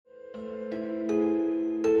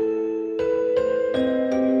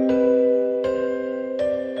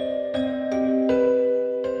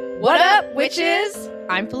witches!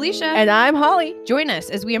 I'm Felicia. And I'm Holly. Join us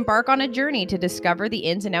as we embark on a journey to discover the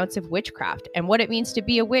ins and outs of witchcraft and what it means to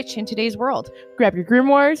be a witch in today's world. Grab your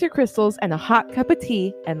grimoires, your crystals, and a hot cup of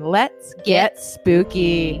tea, and let's get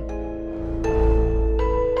spooky.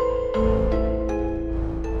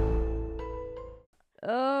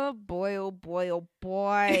 Oh boy, oh boy, oh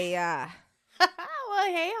boy. Well,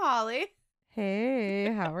 hey, Holly.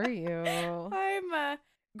 Hey, how are you?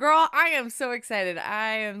 Girl, I am so excited.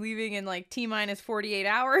 I am leaving in like T-minus 48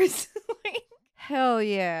 hours. Hell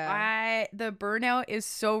yeah. The burnout is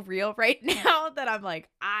so real right now that I'm like,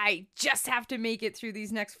 I just have to make it through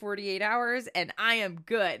these next 48 hours and I am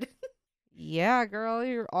good. Yeah, girl,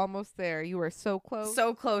 you're almost there. You are so close.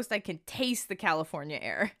 So close, I can taste the California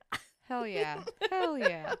air. Hell yeah. Hell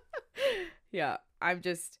yeah. Yeah,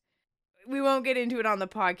 we won't get into it on the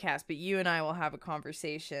podcast, but you and I will have a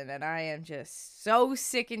conversation, and I am just so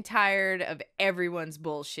sick and tired of everyone's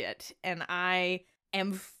bullshit, and I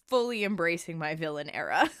am fully embracing my villain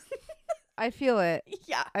era. I feel it.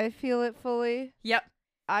 Yeah. I feel it fully. Yep.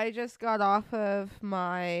 I just got off of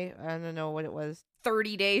my, I don't know what it was.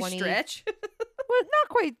 30-day stretch. Well, not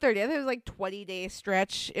quite 30. I think it was like 20-day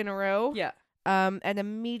stretch in a row. Yeah. And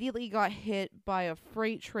immediately got hit by a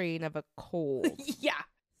freight train of a cold. Yeah.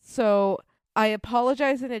 So I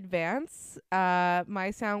apologize in advance.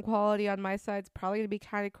 My sound quality on my side's probably going to be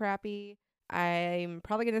kind of crappy. I'm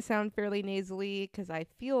probably going to sound fairly nasally because I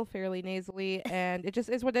feel fairly nasally. And it just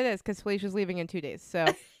is what it is because Felicia's leaving in 2 days. So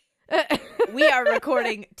we are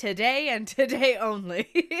recording today and today only.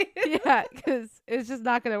 Yeah, because it's just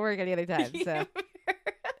not going to work any other time. So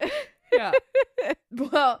yeah.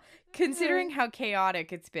 Well, considering how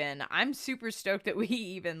chaotic it's been, I'm super stoked that we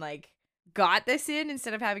even got this in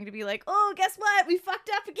instead of having to be like, oh, guess what? We fucked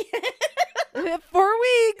up again. 4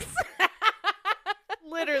 weeks.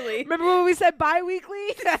 Literally. Remember when we said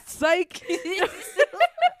bi-weekly? That's psych.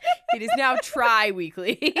 It is now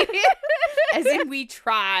tri-weekly. As in we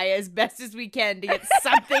try as best as we can to get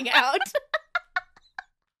something out.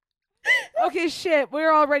 Okay, shit.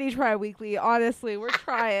 We're already tri-weekly. Honestly, we're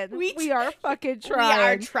trying. We are fucking trying. We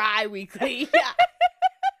are tri-weekly. Yeah.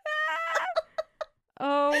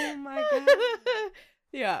 Oh my god.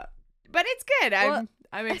 Yeah. But it's good.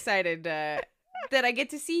 I'm excited that I get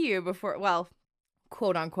to see you before, well,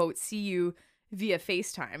 quote unquote, see you via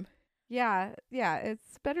FaceTime. Yeah,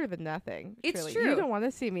 it's better than nothing. It's truly. true. You don't want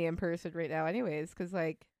to see me in person right now anyways, because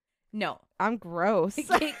no. I'm gross.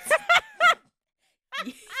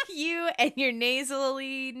 You and your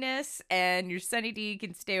nasaliness and your Sunny D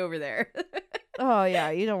can stay over there. Oh yeah,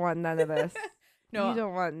 you don't want none of this. No. You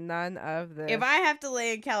don't want none of this. If I have to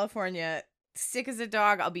lay in California, sick as a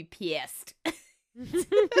dog, I'll be pissed.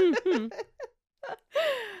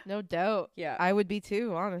 No doubt. Yeah. I would be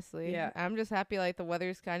too, honestly. Yeah. I'm just happy the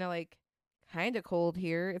weather's kind of cold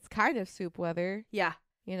here. It's kind of soup weather. Yeah.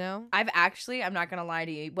 You know? I'm not going to lie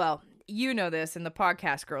to you. Well, you know this, and the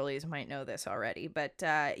podcast girlies might know this already, but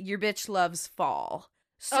your bitch loves fall.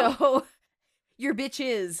 So your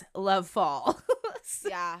bitches love fall.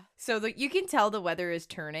 Yeah. So you can tell the weather is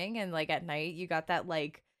turning, and at night you got that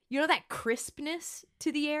that crispness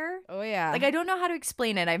to the air. Oh yeah. I don't know how to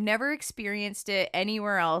explain it. I've never experienced it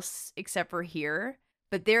anywhere else except for here,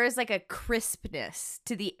 but there is a crispness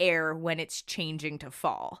to the air when it's changing to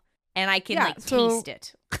fall, and I can taste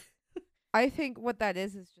it. I think what that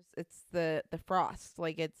is just it's the frost.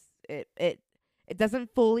 It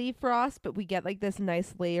doesn't fully frost, but we get this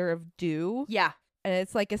nice layer of dew. Yeah. And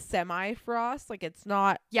it's a semi-frost. It's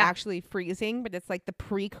not actually freezing, but it's the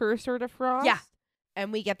precursor to frost. Yeah.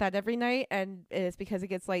 And we get that every night, and it's because it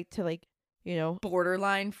gets to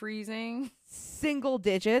borderline freezing. Single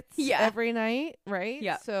digits every night, right?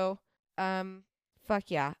 Yeah. So, fuck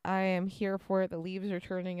yeah. I am here for it. The leaves are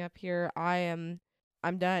turning up here. I'm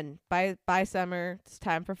done. By summer, it's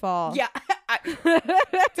time for fall. Yeah. Dude,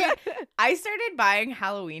 I started buying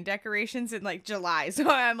Halloween decorations in July, so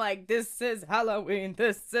I'm this is Halloween.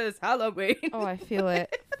 This is Halloween. Oh, I feel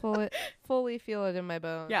it. Fully feel it in my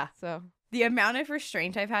bones. Yeah. So the amount of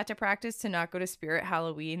restraint I've had to practice to not go to Spirit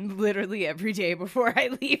Halloween literally every day before I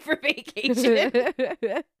leave for vacation.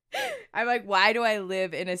 I'm why do I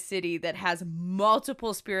live in a city that has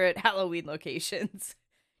multiple Spirit Halloween locations?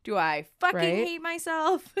 Do I fucking hate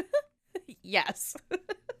myself? Yes.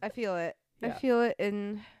 I feel it. Yeah. I feel it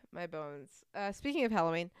in my bones. Speaking of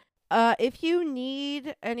Halloween, if you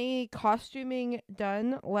need any costuming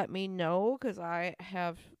done, let me know, because I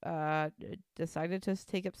have decided to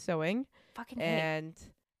take up sewing. Fucking and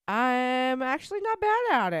I'm actually not bad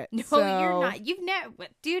at it. No, so... you're not. You've never,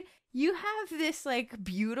 dude. You have this like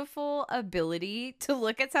beautiful ability to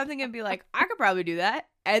look at something and be like, I could probably do that,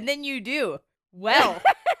 and then you do. Well,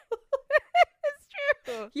 it's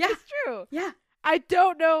true. Yeah, it's true. Yeah. I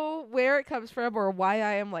don't know where it comes from or why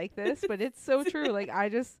I am like this, but it's so true. Like I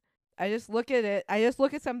just look at it. I just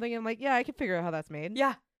look at something and I'm like, yeah, I can figure out how that's made.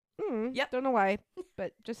 Yeah. Yep. Don't know why,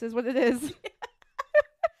 but just is what it is.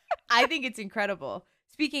 I think it's incredible.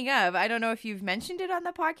 Speaking of, I don't know if you've mentioned it on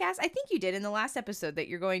the podcast. I think you did in the last episode that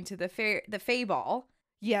you're going to the Fae Ball.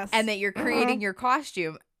 Yes. And that you're creating your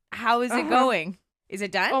costume. How is it going? Is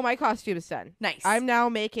it done? Oh, my costume is done. Nice. I'm now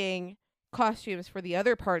making costumes for the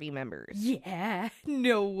other party members. Yeah.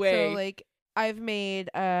 No way. So like I've made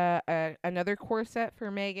another corset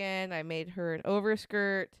for Megan. I made her an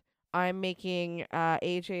overskirt. I'm making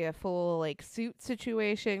AJ a full like suit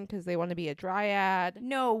situation because they want to be a dryad.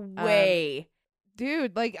 No way.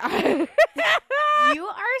 Dude, like you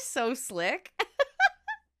are so slick.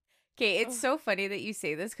 Okay, it's so funny that you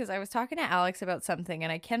say this because I was talking to Alex about something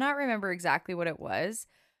and I cannot remember exactly what it was,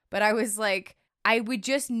 but I was like, I would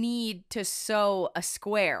just need to sew a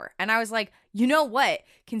square. And I was like, you know what?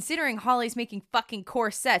 Considering Holly's making fucking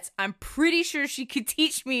corsets, I'm pretty sure she could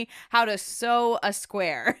teach me how to sew a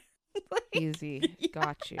square. Like, easy. Yeah.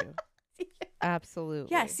 Got you. Yeah.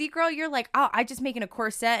 Absolutely. Yeah, see, girl, you're like, oh, I just making a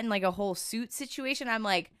corset and like a whole suit situation. I'm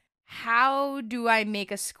like, how do I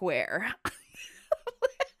make a square?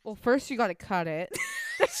 Well, first you got to cut it.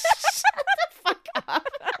 Shut the fuck up.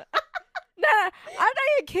 Nah, I'm not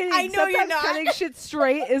even kidding. I know Sometimes you're not. Cutting shit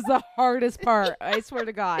straight is the hardest part. I swear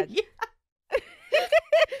to God. Yeah.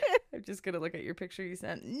 I'm just gonna look at your picture you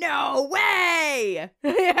sent. No way!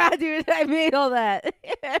 Yeah, dude, I made all that.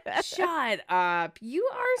 Shut up. You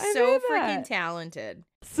are so freaking talented.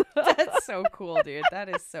 That's so cool, dude. That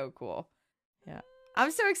is so cool. Yeah.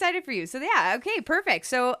 I'm so excited for you. So yeah, okay, perfect.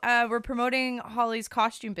 So we're promoting Holly's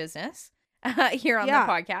costume business here on the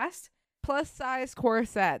podcast. Plus size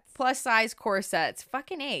corsets. Plus size corsets.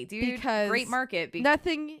 Fucking A, dude. Because great market.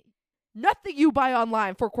 Nothing you buy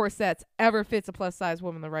online for corsets ever fits a plus size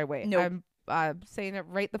woman the right way. Nope. I'm saying it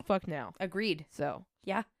right the fuck now. Agreed. So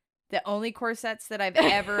yeah. The only corsets that I've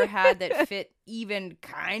ever had that fit even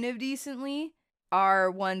kind of decently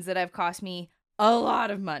are ones that have cost me a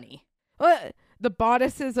lot of money. The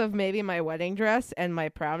bodices of maybe my wedding dress and my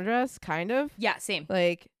prom dress, kind of. Yeah, same.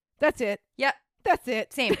 Like, that's it. Yep. That's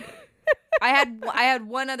it. Same. I had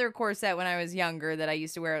one other corset when I was younger that I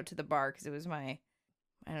used to wear out to the bar because it was my,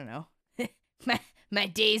 I don't know, my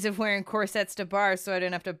days of wearing corsets to bars so I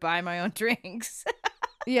didn't have to buy my own drinks.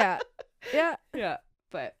 Yeah. Yeah. Yeah.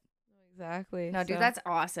 But exactly. no, dude, that's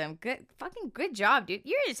awesome. Good job, dude.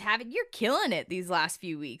 You're killing it these last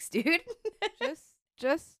few weeks, dude.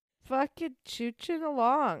 just fucking chooching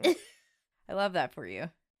along. I love that for you.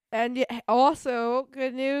 And also,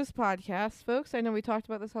 good news, podcast folks. I know we talked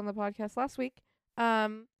about this on the podcast last week.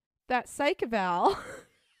 That psych eval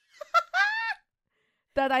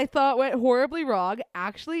that I thought went horribly wrong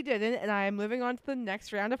actually didn't, and I am moving on to the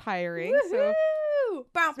next round of hiring. Woo-hoo!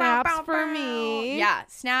 So snaps for me. Yeah,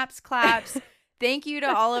 snaps, claps. Thank you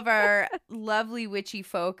to all of our lovely witchy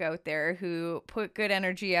folk out there who put good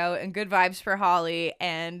energy out and good vibes for Holly.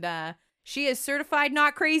 And she is certified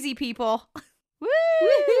not crazy, people. Woo!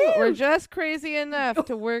 We're just crazy enough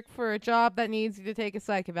to work for a job that needs you to take a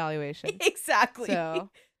psych evaluation. Exactly. So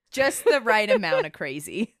just the right amount of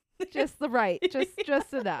crazy. Just the right.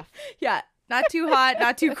 Just enough. Yeah. Not too hot,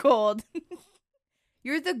 not too cold.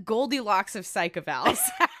 You're the Goldilocks of psych evals.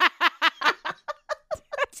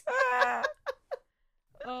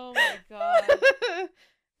 Oh my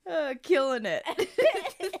God. Killing it.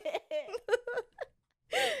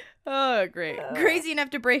 Oh, great. Crazy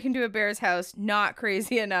enough to break into a bear's house, not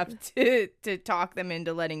crazy enough to talk them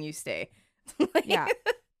into letting you stay. Yeah.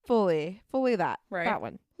 Fully that. Right. That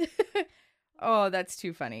one. Oh, that's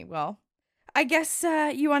too funny. Well, I guess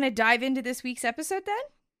you want to dive into this week's episode then?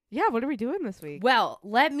 Yeah, what are we doing this week? Well,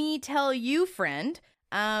 let me tell you, friend.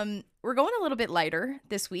 We're going a little bit lighter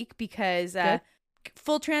this week because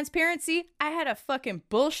full transparency, I had a fucking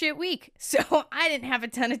bullshit week. So I didn't have a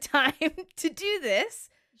ton of time to do this.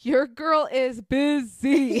 Your girl is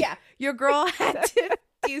busy. Yeah. Your girl had to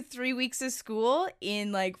do 3 weeks of school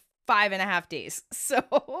in like 5.5 days. So,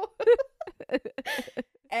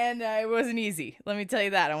 and it wasn't easy. Let me tell you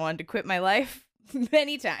that. I wanted to quit my life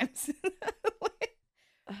many times.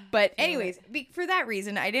 But anyways, for that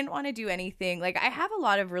reason, I didn't want to do anything. Like, I have a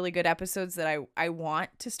lot of really good episodes that I want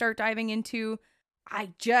to start diving into.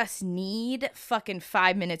 I just need fucking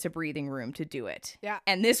 5 minutes of breathing room to do it. Yeah.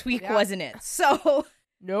 And this week wasn't it. So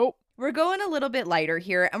nope. we're going a little bit lighter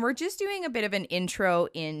here, and we're just doing a bit of an intro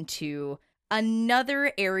into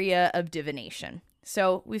another area of divination.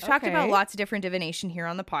 So we've talked about lots of different divination here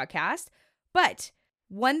on the podcast, but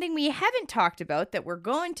one thing we haven't talked about that we're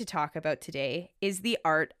going to talk about today is the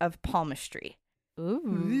art of palmistry.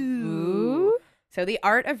 Ooh. So the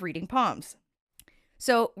art of reading palms.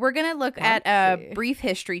 So we're going to look at a brief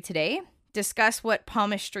history today, discuss what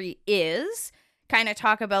palmistry is, kind of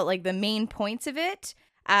talk about like the main points of it.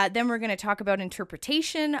 Then we're going to talk about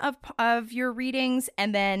interpretation of your readings,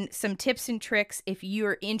 and then some tips and tricks if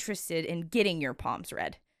you're interested in getting your palms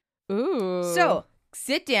read. Ooh. So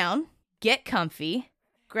sit down, get comfy,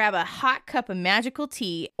 grab a hot cup of magical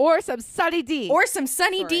tea. Or some Sunny D. Or some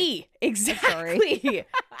Sunny D. Exactly.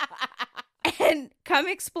 And come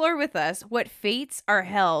explore with us what fates are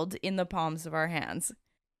held in the palms of our hands.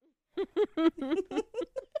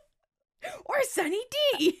 Or Sunny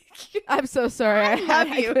D. I'm so sorry. I love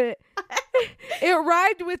you. It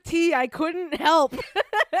rhymed with tea. I couldn't help.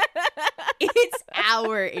 It's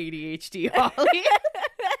our ADHD, Holly.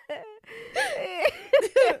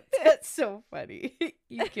 That's so funny.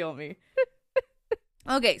 You kill me.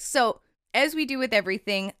 Okay, so as we do with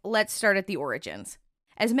everything, let's start at the origins.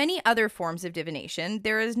 As many other forms of divination,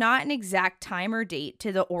 there is not an exact time or date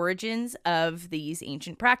to the origins of these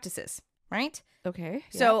ancient practices, right? Okay.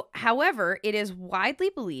 So, however, it is widely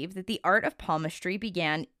believed that the art of palmistry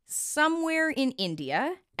began somewhere in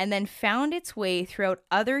India and then found its way throughout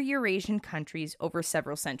other Eurasian countries over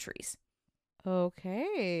several centuries.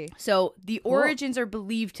 Okay. So, the origins are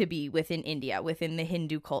believed to be within India, within the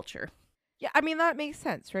Hindu culture. Yeah, I mean, that makes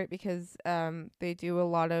sense, right? Because they do a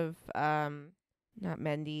lot of, not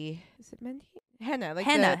Mendi. Is it Mendi? Henna. Like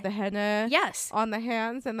henna. The henna Yes. on the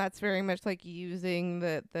hands, and that's very much like using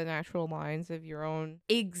the natural lines of your own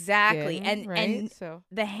Exactly. skin, right? And so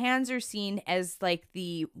the hands are seen as like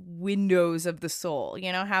the windows of the soul.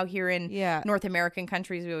 You know how here in North American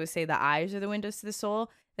countries we always say the eyes are the windows to the soul?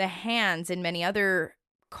 The hands in many other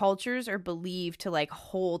cultures are believed to like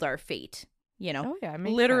hold our fate, you know,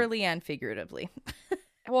 literally and figuratively.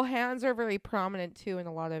 Well, hands are very prominent too in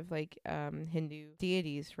a lot of like Hindu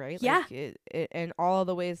deities, right? Yeah. Like and all of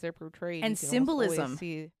the ways they're portrayed. And you can symbolism. always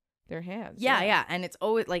see their hands. Yeah. And it's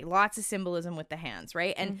always like lots of symbolism with the hands,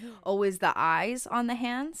 right? And always the eyes on the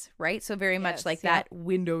hands, right? So very much like that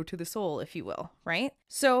window to the soul, if you will, right?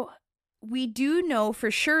 So we do know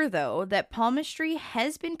for sure, though, that palmistry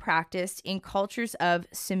has been practiced in cultures of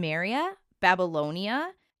Sumeria,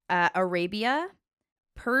 Babylonia, Arabia,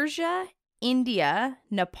 Persia, India,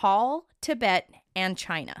 Nepal, Tibet, and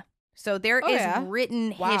China. So there is written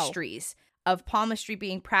histories of palmistry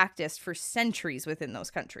being practiced for centuries within those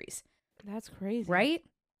countries. That's crazy. Right?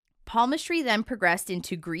 Palmistry then progressed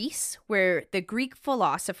into Greece, where the Greek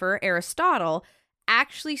philosopher Aristotle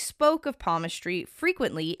actually spoke of palmistry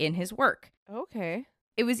frequently in his work. Okay.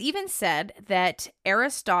 It was even said that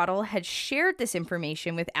Aristotle had shared this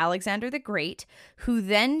information with Alexander the Great, who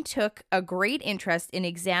then took a great interest in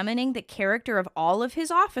examining the character of all of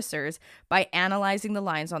his officers by analyzing the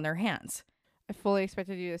lines on their hands. I fully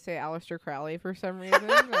expected you to say Aleister Crowley for some reason.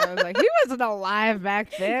 I was like, he wasn't alive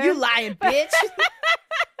back then. You lying bitch.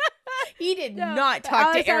 He did not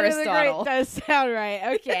talk to Aristotle. The Great does sound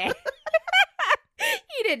right. Okay.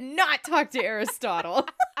 He did not talk to Aristotle.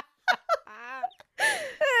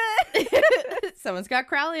 Someone's got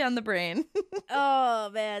Crowley on the brain.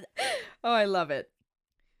 Oh, man. Oh, I love it.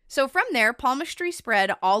 So from there, palmistry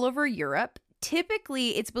spread all over Europe.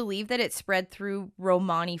 Typically, it's believed that it spread through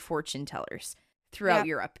Romani fortune tellers throughout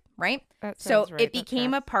Europe, right? So right. it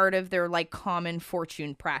became a part of their like common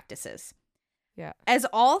fortune practices. Yeah. As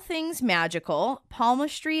all things magical,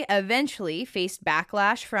 palmistry eventually faced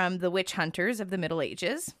backlash from the witch hunters of the Middle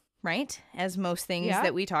Ages, right? As most things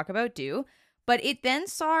that we talk about do. But it then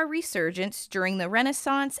saw a resurgence during the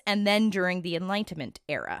Renaissance and then during the Enlightenment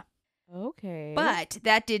era. Okay. But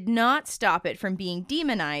that did not stop it from being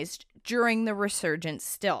demonized during the resurgence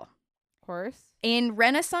still. Of course. In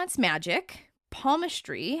Renaissance magic,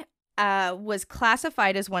 palmistry was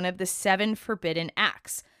classified as one of the 7 forbidden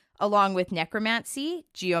acts, along with necromancy,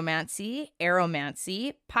 geomancy,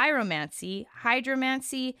 aeromancy, pyromancy,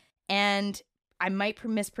 hydromancy, and I might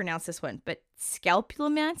mispronounce this one, but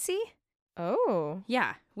scalpulomancy? Oh.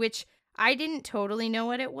 Yeah, which I didn't totally know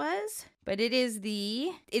what it was, but it's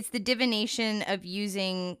the divination of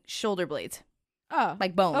using shoulder blades. Oh.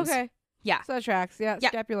 Like bones. Okay. Yeah. So that tracks. Yeah. Yeah.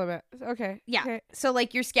 Scapula. Okay. Yeah. Okay. So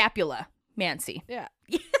like your scapula mancy. Yeah.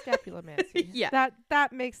 Scapula mancy. Yeah.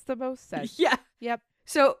 That makes the most sense. Yeah. Yep.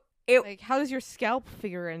 So how does your scalp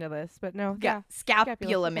figure into this? But no. Yeah.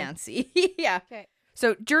 Scapula mancy. Yeah. Okay.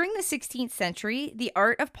 So during the 16th century, the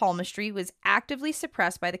art of palmistry was actively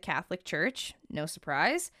suppressed by the Catholic Church. No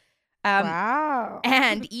surprise. Wow.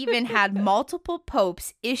 And even had multiple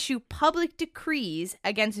popes issue public decrees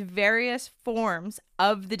against various forms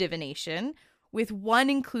of the divination, with one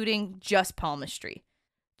including just palmistry.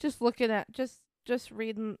 Just looking at, just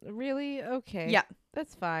reading. Really? Okay. Yeah.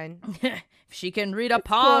 That's fine. If she can read a It's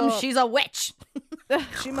palm, cool. she's a witch.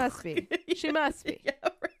 She must be. She must be. Yeah,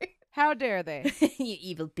 right. How dare they? You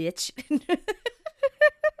evil bitch.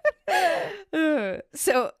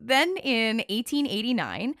 So then in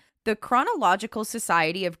 1889, the Chronological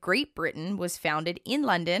Society of Great Britain was founded in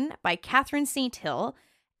London by Catherine St. Hill,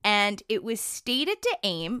 and it was stated to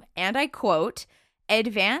aim, and I quote,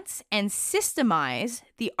 advance and systemize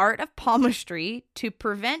the art of palmistry to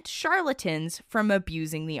prevent charlatans from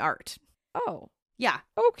abusing the art. Oh. Yeah.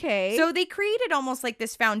 Okay. So they created almost like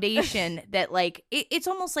this foundation that like, it's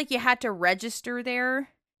almost like you had to register there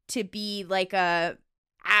to be like a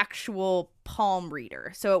actual palm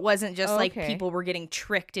reader. So it wasn't just like people were getting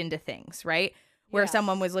tricked into things, right? Where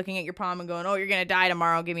someone was looking at your palm and going, oh, you're going to die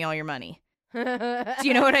tomorrow. Give me all your money. Do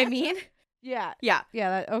you know what I mean? Yeah. Yeah.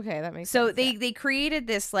 Yeah. That makes sense. So they created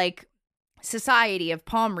this like society of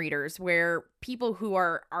palm readers where people who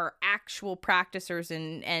are actual practicers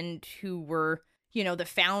and who were, you know, the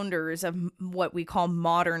founders of what we call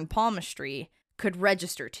modern palmistry could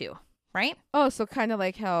register to, right? Oh, so kind of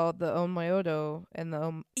like how the Omayodo and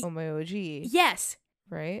the Omayoji. Yes.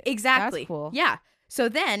 Right? Exactly. That's cool. Yeah. So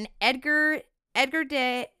then Edgar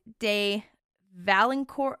de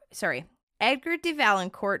Valancourt,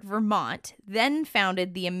 Vermont, then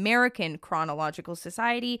founded the American Chronological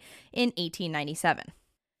Society in 1897.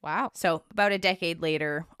 Wow. So about a decade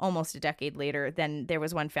later, almost a decade later, then there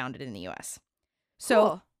was one founded in the U.S.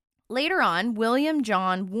 So later on, William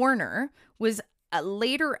John Warner was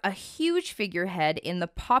later a huge figurehead in the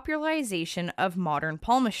popularization of modern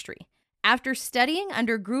palmistry. After studying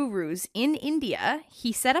under gurus in India,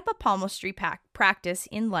 he set up a palmistry practice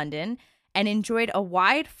in London and enjoyed a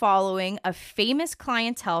wide following of famous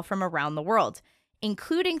clientele from around the world,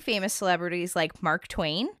 including famous celebrities like Mark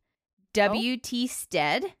Twain, W.T.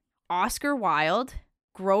 Stead, Oscar Wilde,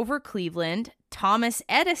 Grover Cleveland, Thomas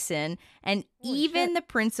Edison, and even the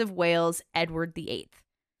Prince of Wales, Edward VIII.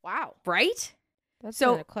 Wow. Right? That's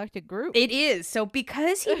so an eclectic group. It is. So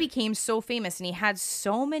because he became so famous and he had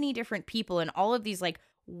so many different people and all of these like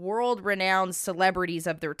world-renowned celebrities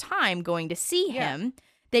of their time going to see him,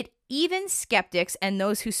 that even skeptics and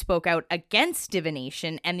those who spoke out against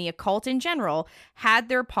divination and the occult in general had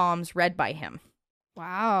their palms read by him.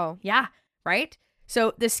 Wow. Yeah, right?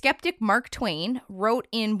 So the skeptic Mark Twain wrote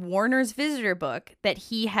in Warner's visitor book that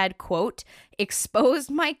he had, quote, exposed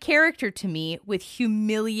my character to me with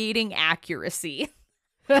humiliating accuracy.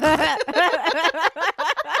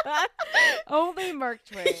 Only Mark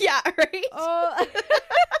Twain. Yeah, right? Oh.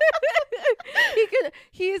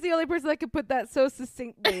 He is the only person that could put that so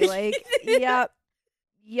succinctly. Like, yep.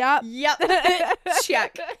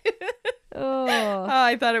 Check. Oh,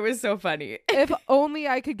 I thought it was so funny. if only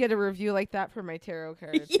I could get a review like that for my tarot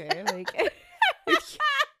cards. Yeah. Like,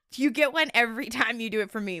 you get one every time you do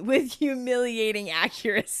it for me with humiliating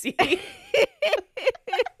accuracy.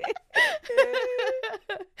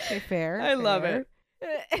 okay, fair. I love it.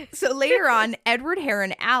 So later on, Edward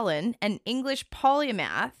Heron Allen, an English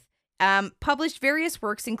polymath, published various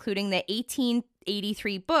works, including the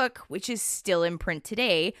 1883 book, which is still in print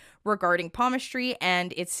today, regarding palmistry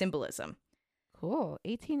and its symbolism. Cool.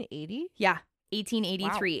 1880? Yeah,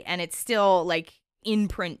 1883. Wow. And it's still like in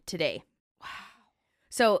print today. Wow.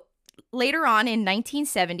 So later on in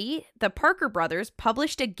 1970, the Parker brothers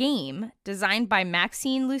published a game designed by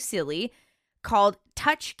Maxine Lucilli called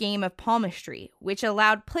Touch Game of Palmistry, which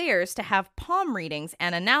allowed players to have palm readings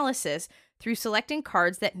and analysis through selecting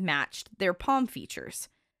cards that matched their palm features.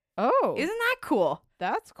 Oh. Isn't that cool?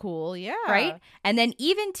 That's cool, yeah. Right? And then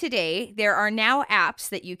even today, there are now apps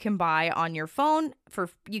that you can buy on your phone.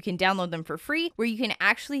 You can download them for free, where you can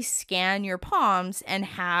actually scan your palms and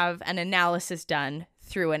have an analysis done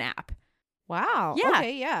through an app. Wow. Yeah.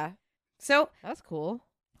 Okay, yeah. So that's cool.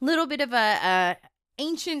 Little bit of a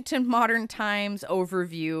ancient to modern times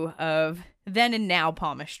overview of then and now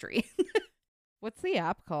palmistry. What's the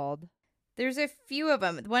app called? There's a few of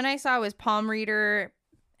them. The one I saw was Palm Reader,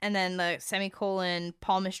 and then the semicolon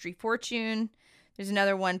Palmistry Fortune. There's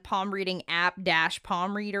another one, Palm Reading App -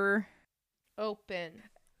 Palm Reader. Open.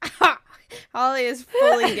 Holly is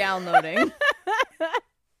fully downloading.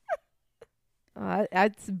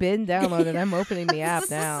 It's been downloaded. I'm opening the app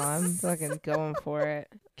now. I'm fucking going for it.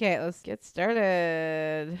 Okay, let's get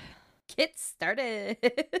started. Get started.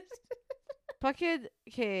 Fucking,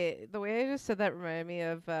 okay, the way I just said that reminded me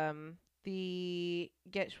of the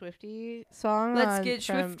Get Swifty song. Let's on- get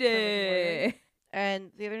from Rick and Morty. swifty.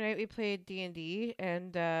 And the other night we played D&D,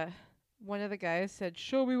 and one of the guys said,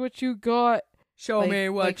 "Show me what you got." Show me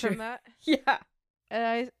what from you. that. Yeah.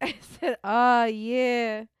 And I said,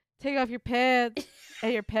 yeah, take off your pants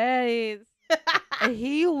and your panties. And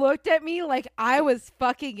he looked at me like I was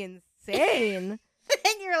fucking insane.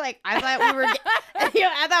 And you're like, I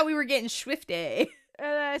thought we were getting swifty. And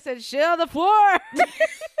I said, shit on the floor.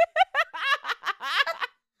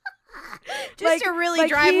 Just to really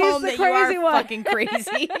drive he's home the that you are crazy one. fucking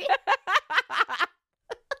crazy.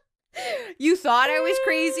 You thought I was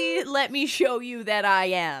crazy? Let me show you that I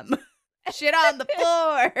am. Shit on the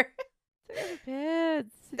floor.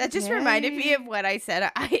 That just reminded me of what I said.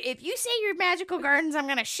 If you say your magical gardens, I'm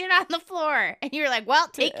going to shit on the floor. And you're like, well,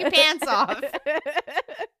 take your pants off.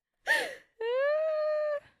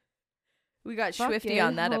 We got swifty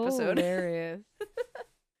on that episode. Hilarious.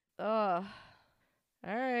 Oh.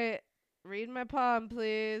 All right. Read my palm,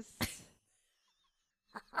 please.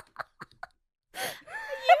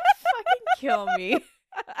 You fucking kill me.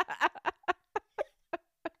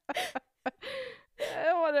 I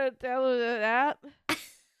don't want to download an app.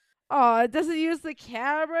 Oh, it doesn't use the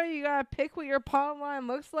camera. You gotta pick what your palm line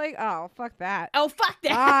looks like. Oh, fuck that. Oh, fuck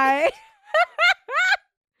that. Bye.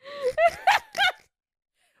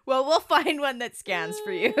 Well, we'll find one that scans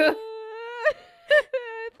for you.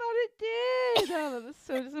 I thought it did. Oh, that was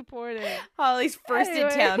so disappointing. Holly's first Anyway.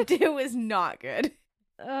 attempt. It was not good.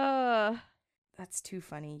 Uh, That's too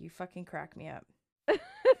funny. You fucking crack me up. I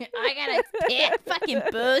gotta hit fucking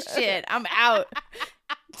bullshit. I'm out.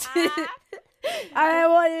 I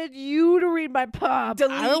wanted you to read my pub.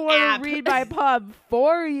 Delete I don't want app. to read my pub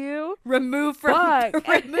for you. Remove from Fuck.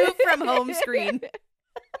 remove from home screen.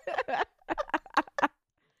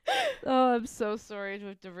 Oh, I'm so sorry to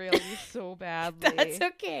have derailed you so badly. That's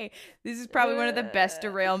okay. This is probably one of the best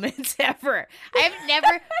derailments ever.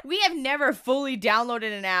 We have never fully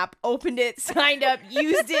downloaded an app, opened it, signed up,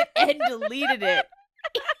 used it, and deleted it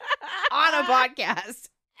on a podcast.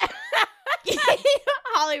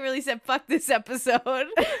 Holly really said, fuck this episode.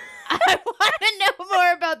 I want to know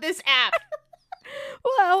more about this app.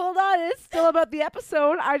 Well, hold on. It's still about the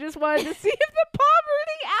episode. I just wanted to see if the palm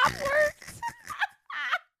reading app works.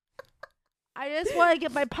 I just want to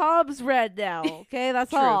get my palms read now. Okay,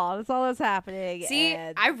 that's True. all. That's all that's happening. See,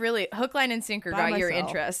 and I really, hook, line, and sinker By got your myself.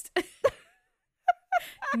 interest.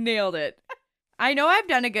 Nailed it. I know I've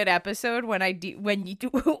done a good episode when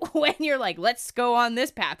when you're like, let's go on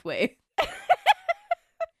this pathway.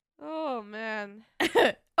 Oh man,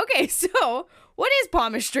 Okay, so what is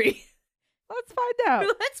palmistry? let's find out.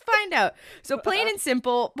 Let's find out. So plain and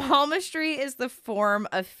simple, palmistry is the form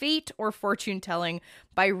of fate or fortune telling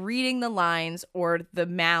by reading the lines or the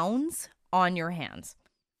mounds on your hands.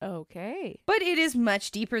 Okay. But it is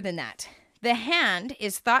much deeper than that. The hand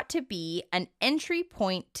is thought to be an entry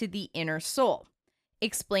point to the inner soul,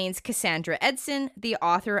 explains Cassandra Edson, the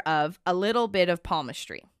author of A Little Bit of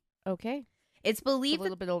Palmistry. Okay. It's A believed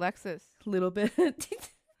little bit of Alexis. little bit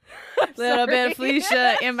little bit of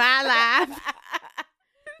Felicia in my life.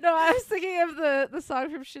 No, I was thinking of the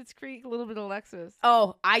song from Schitt's Creek, A Little Bit of Alexis.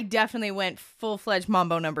 Oh, I definitely went full-fledged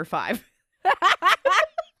Mambo number 5.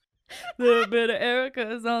 Little bit of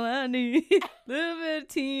Erica's all I need. Little bit of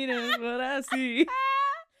Tina's what I see.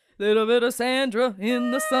 Little bit of Sandra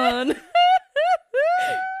in the sun.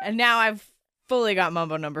 And now I've fully got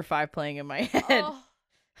Mambo number 5 playing in my head.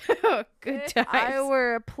 Oh, Good if times. I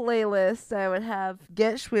were a playlist, I would have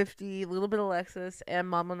Get Swifty, Little Bit of Alexis, and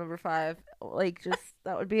Mama Number 5. Like, just,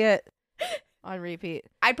 that would be it. On repeat.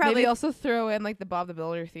 I'd probably Maybe also throw in, like, the Bob the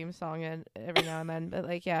Builder theme song in every now and then. But,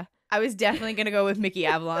 like, yeah. I was definitely going to go with Mickey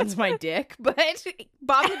Avalon's My Dick, but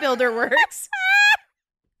Bob the Builder works.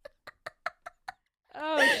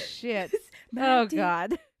 Oh, shit. Oh,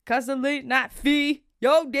 God. Cause the late night fee,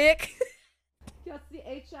 yo dick. Just the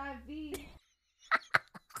HIV.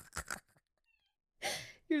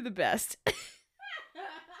 You're the best.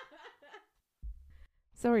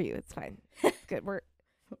 So are you. It's fine. It's good. We're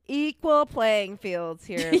equal playing fields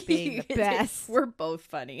here of being the best. We're both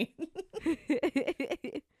funny.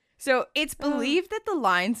 So it's believed that the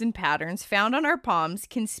lines and patterns found on our palms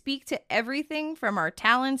can speak to everything from our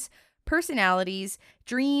talents, personalities,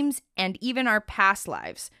 dreams, and even our past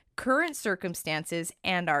lives, current circumstances,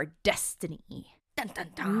 and our destiny. Dun, dun,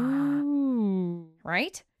 dun. Ooh.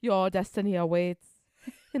 Right? Your destiny awaits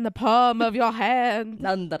in the palm of your hand.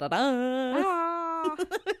 Dun, dun, dun, dun. Ah.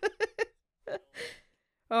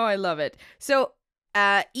 Oh, I love it. So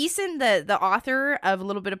Eason, the author of A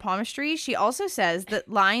Little Bit of Palmistry, she also says that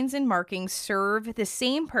lines and markings serve the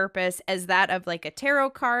same purpose as that of like a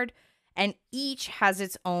tarot card, and each has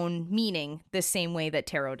its own meaning the same way that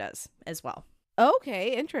tarot does as well.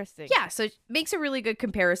 Okay, interesting. Yeah, so it makes a really good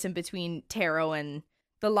comparison between tarot and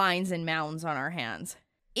the lines and mounds on our hands.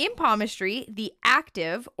 In palmistry, the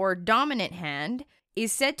active or dominant hand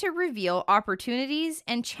is said to reveal opportunities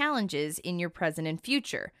and challenges in your present and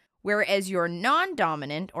future, whereas your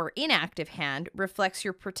non-dominant or inactive hand reflects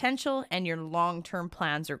your potential and your long-term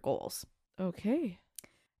plans or goals. Okay.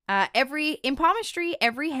 In palmistry,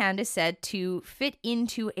 every hand is said to fit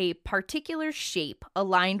into a particular shape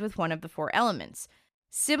aligned with one of the 4 elements.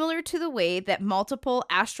 Similar to the way that multiple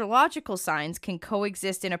astrological signs can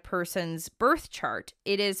coexist in a person's birth chart,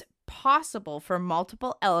 it is possible for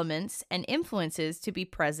multiple elements and influences to be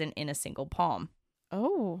present in a single palm.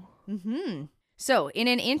 Oh. Mm-hmm. So, in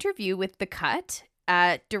an interview with The Cut,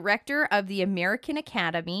 director of the American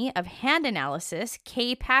Academy of Hand Analysis,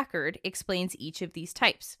 Kay Packard, explains each of these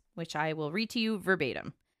types, which I will read to you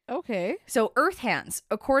verbatim. Okay. So, earth hands.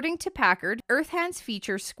 According to Packard, earth hands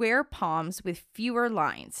feature square palms with fewer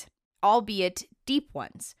lines, albeit deep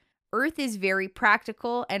ones. Earth is very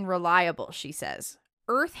practical and reliable, she says.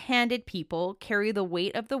 Earth-handed people carry the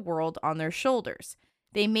weight of the world on their shoulders.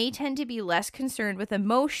 They may tend to be less concerned with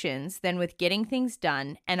emotions than with getting things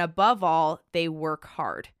done, and above all, they work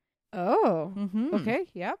hard. Oh. Mm-hmm. Okay,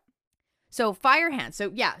 yep. So fire hands.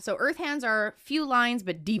 So earth hands are few lines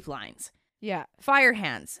but deep lines. Yeah. Fire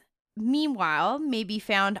hands, meanwhile, may be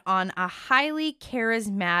found on a highly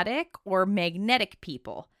charismatic or magnetic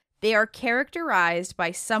people. They are characterized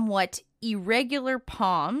by somewhat irregular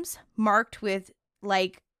palms marked like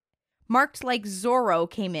Zorro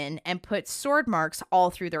came in and put sword marks all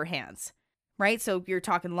through their hands, right? So you're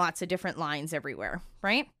talking lots of different lines everywhere,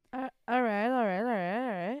 right? All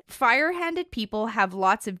right. Fire-handed people have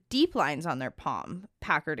lots of deep lines on their palm,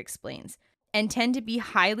 Packard explains, and tend to be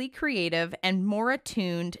highly creative and more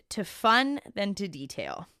attuned to fun than to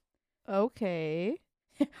detail. Okay.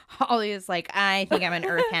 Holly is like, I think I'm an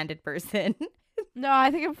earth-handed person. No,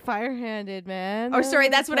 I think I'm fire-handed, man. Oh, sorry,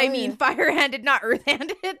 that's what I mean. Fire-handed, not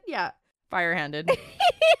earth-handed. Yeah, fire-handed.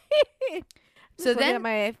 So then at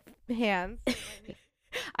my hands.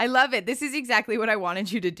 I love it. This is exactly what I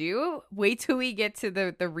wanted you to do. Wait till we get to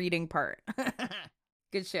the reading part.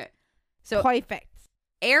 Good shit. So Perfect.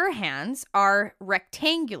 air hands are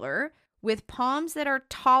rectangular with palms that are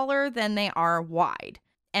taller than they are wide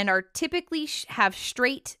and are typically have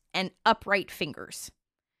straight and upright fingers.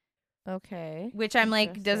 Okay. Which I'm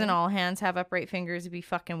like, doesn't all hands have upright fingers? It'd be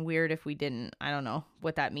fucking weird if we didn't. I don't know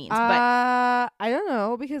what that means. But I don't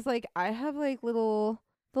know, because like I have like little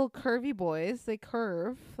curvy boys. They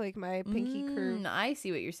curve, like my pinky curves. I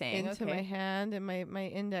see what you're saying. Into my hand, and my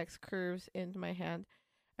index curves into my hand.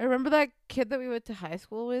 I remember that kid that we went to high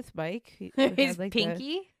school with, Mike. His had, like,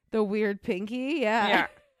 pinky? The weird pinky, yeah.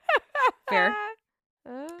 Fair.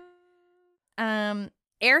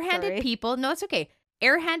 Air-handed people. No, it's okay.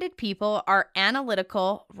 Air-handed people are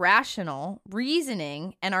analytical, rational,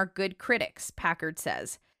 reasoning, and are good critics, Packard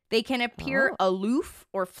says. They can appear aloof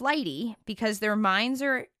or flighty because their minds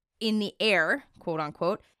are in the air, quote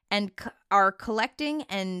unquote, and are collecting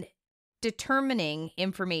and determining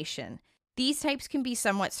information. These types can be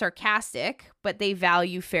somewhat sarcastic, but they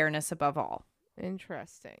value fairness above all.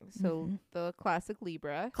 Interesting. So the classic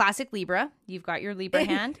Libra. Classic Libra. You've got your Libra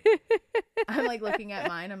hand. I'm like looking at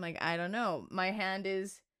mine. I'm like, I don't know. My hand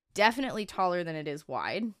is definitely taller than it is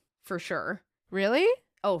wide, for sure. Really?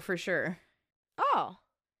 Oh, for sure. Oh.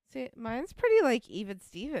 See, mine's pretty like even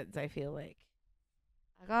Stevens, I feel like.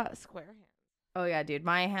 I got square hands. Oh, yeah, dude.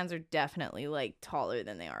 My hands are definitely like taller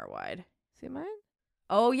than they are wide. See mine?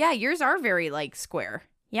 Oh, yeah. Yours are very like square.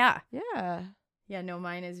 Yeah. Yeah. Yeah, no,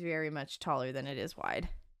 mine is very much taller than it is wide.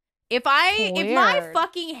 If my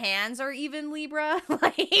fucking hands are even Libra,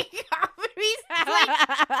 like,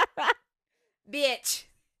 bitch.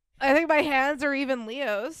 I think my hands are even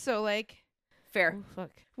Leos, so like, fair. Oh,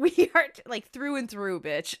 fuck. We are like through and through,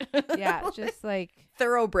 bitch. Yeah, just like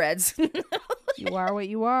thoroughbreds. You are what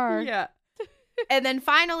you are. Yeah. And then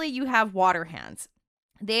finally, you have water hands.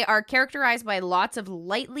 They are characterized by lots of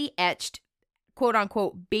lightly etched, quote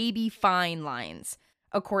unquote, baby fine lines,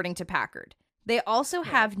 according to Packard. They also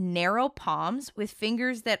have narrow palms with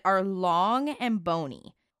fingers that are long and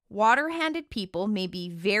bony. Water-handed people may be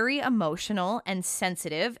very emotional and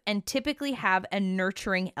sensitive and typically have a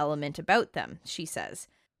nurturing element about them, she says,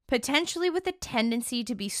 potentially with a tendency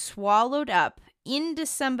to be swallowed up into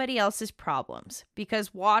somebody else's problems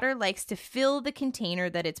because water likes to fill the container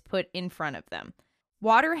that it's put in front of them.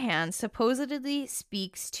 Water hands supposedly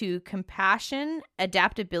speaks to compassion,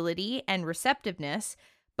 adaptability, and receptiveness,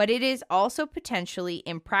 but it is also potentially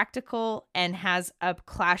impractical and has a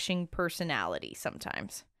clashing personality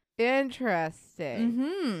sometimes. Interesting.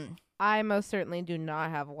 Mm-hmm. I most certainly do not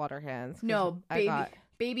have water hands. 'Cause No,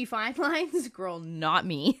 baby fine lines, girl, not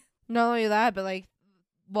me. Not only that, but like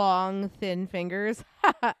long, thin fingers.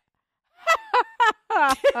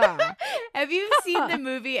 Have you seen the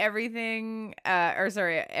movie Everything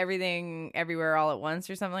Everywhere All at Once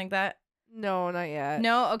or something like that? No, not yet.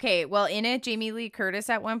 No? Okay. Well, in it, Jamie Lee Curtis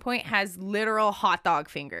at one point has literal hot dog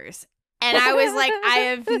fingers. And I was like, I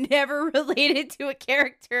have never related to a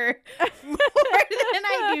character more than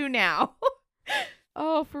I do now.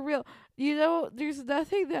 Oh, for real. You know, there's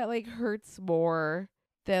nothing that like hurts more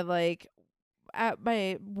than like at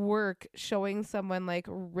my work showing someone like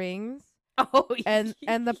rings. Oh, and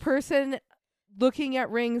the person looking at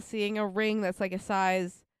rings, seeing a ring that's like a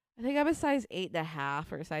size, I think I'm a size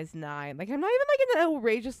 8.5 or a size 9. Like I'm not even like an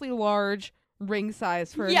outrageously large ring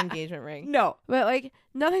size for an engagement ring. No. But like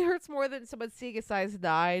nothing hurts more than someone seeing a size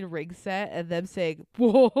 9 ring set and them saying,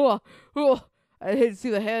 "Whoa, whoa, I didn't see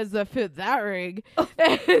the hands that fit that ring." And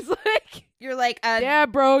it's like, you're like, yeah,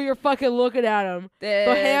 bro, you're fucking looking at them.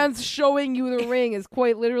 The hands showing you the ring is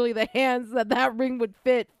quite literally the hands that ring would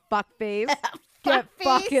fit. Fuckface. Get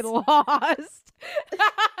fucking lost.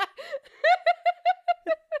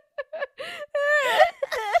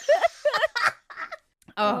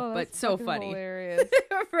 Oh, but so funny. Hilarious.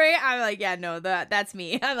 Right? I'm like, yeah, no, that's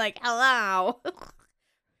me. I'm like, hello.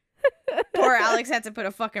 Poor Alex had to put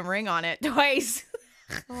a fucking ring on it twice.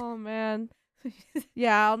 Oh man.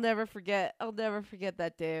 Yeah, I'll never forget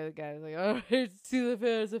that day. The guy was like, "Oh, I didn't see the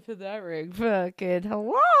hands that fit that ring." Fucking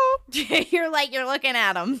hello. You're looking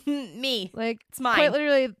at him. Me. Like, it's mine. Quite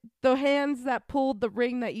literally, the hands that pulled the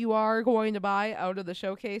ring that you are going to buy out of the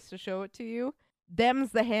showcase to show it to you,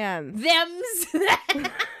 them's the hands.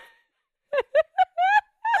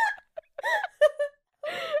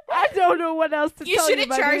 I don't know what else to tell you. You should have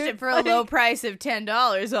charged dude. it for a low price of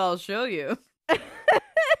 $10. I'll show you.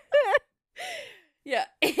 Yeah,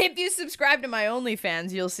 if you subscribe to my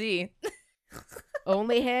OnlyFans, you'll see.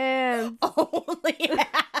 OnlyHands. OnlyHands.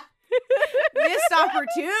 Missed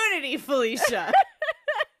opportunity, Felicia.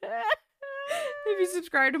 If you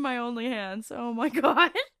subscribe to my OnlyHands, oh my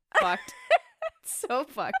god, fucked. So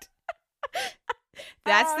fucked.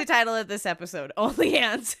 That's the title of this episode.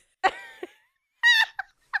 OnlyHands.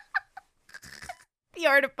 The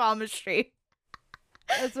Art of Palmistry.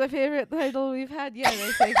 That's my favorite title we've had yet,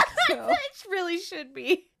 I think. So. It really should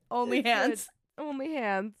be OnlyHands.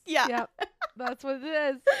 OnlyHands. Yeah. Yep. That's what it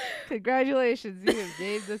is. Congratulations. You have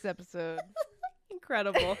named this episode.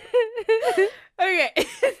 Incredible. Okay.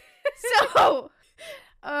 So,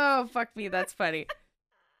 oh, fuck me. That's funny.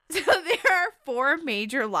 So there are 4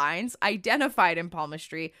 major lines identified in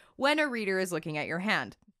palmistry when a reader is looking at your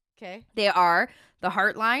hand. Okay. They are the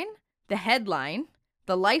heart line, the head line,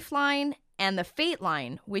 the lifeline, and the fate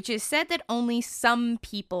line, which is said that only some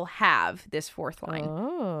people have this 4th line.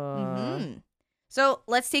 Oh. Mm-hmm. So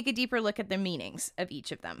let's take a deeper look at the meanings of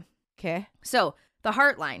each of them. Okay. So the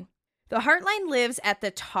heart line. The heart line lives at the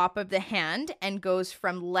top of the hand and goes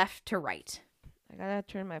from left to right. I gotta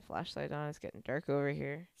turn my flashlight on. It's getting dark over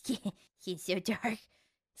here. It's so dark.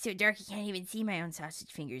 So dark I can't even see my own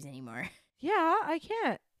sausage fingers anymore. Yeah, I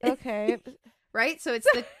can't. Okay. Right? So it's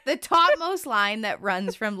the topmost line that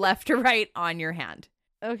runs from left to right on your hand.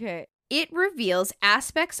 Okay. It reveals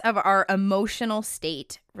aspects of our emotional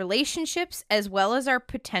state, relationships, as well as our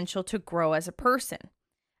potential to grow as a person.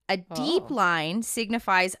 A deep line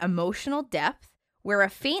signifies emotional depth, where a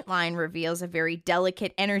faint line reveals a very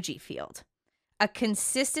delicate energy field. A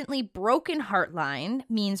consistently broken heart line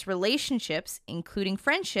means relationships, including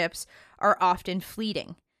friendships, are often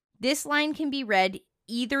fleeting. This line can be read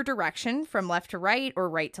either direction, from left to right or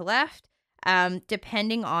right to left,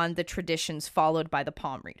 depending on the traditions followed by the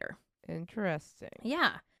palm reader. Interesting.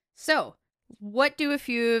 Yeah. So, what do a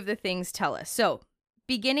few of the things tell us? So,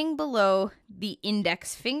 beginning below the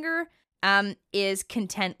index finger is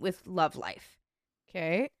content with love life.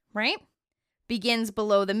 Okay. Right? Begins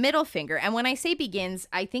below the middle finger. And when I say begins,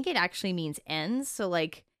 I think it actually means ends. So,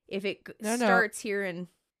 like, if it starts here and...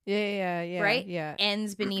 Yeah. Right? Yeah.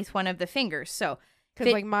 Ends beneath one of the fingers. So...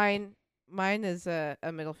 Because, like, mine is a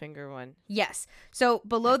middle finger one. Yes. So,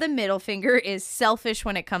 below the middle finger is selfish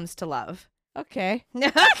when it comes to love. Okay.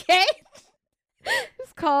 Okay.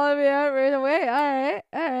 Just calling me out right away.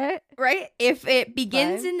 All right. Right? If it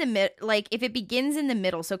begins in the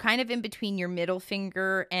middle, so kind of in between your middle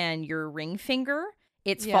finger and your ring finger,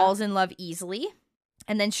 it falls in love easily.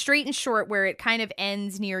 And then straight and short, where it kind of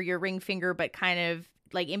ends near your ring finger, but kind of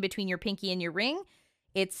like in between your pinky and your ring,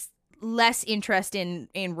 it's less interest in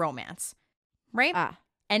romance, right?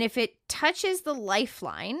 And if it touches the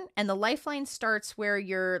lifeline, and the lifeline starts where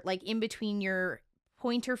you're like in between your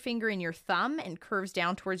pointer finger and your thumb and curves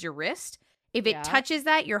down towards your wrist, if it touches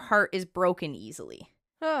that, your heart is broken easily.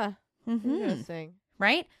 Interesting.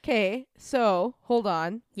 Right? Okay, so hold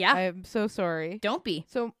on. Yeah. I'm so sorry. Don't be.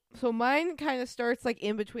 So mine kind of starts like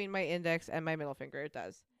in between my index and my middle finger. It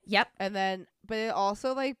does. Yep. And then, but it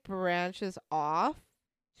also like branches off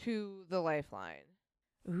to the lifeline.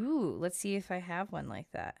 Ooh, let's see if I have one like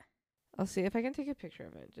that. I'll see if I can take a picture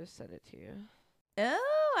of it. Just send it to you.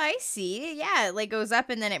 Oh, I see. Yeah, it like goes up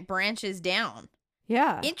and then it branches down.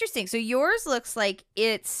 Yeah. Interesting. So yours looks like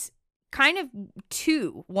it's kind of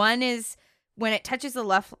two. One is when it touches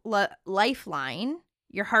the lifeline,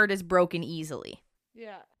 your heart is broken easily.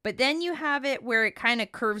 Yeah. But then you have it where it kind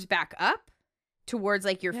of curves back up towards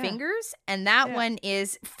like your fingers. And that one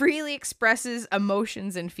is freely expresses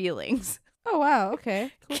emotions and feelings. Oh, wow.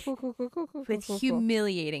 Okay. Cool. With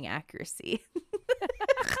humiliating accuracy.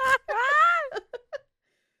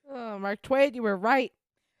 Oh, Mark Twain, you were right.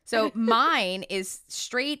 So mine is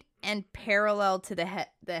straight and parallel to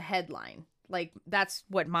the headline. Like that's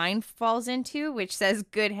what mine falls into, which says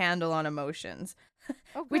good handle on emotions.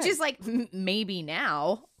 Oh, which is like maybe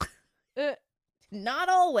now. Not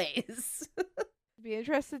always. Be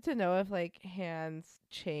interested to know if like hands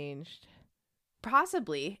changed.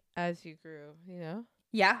 Possibly. As you grew, you know?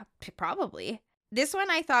 Yeah, probably. This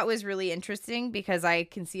one I thought was really interesting because I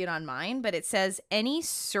can see it on mine, but it says any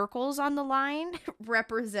circles on the line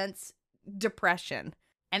represents depression.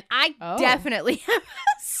 And I definitely have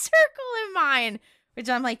a circle in mine, which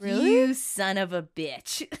I'm like, really? You son of a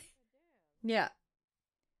bitch. Yeah.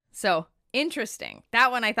 So, interesting.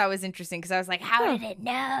 That one I thought was interesting because I was like, how did it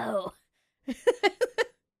know?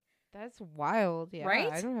 That's wild. Yeah.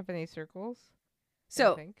 Right? I don't have any circles.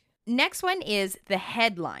 So, next one is the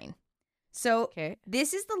headline. So,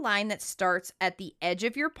 this is the line that starts at the edge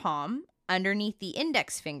of your palm, underneath the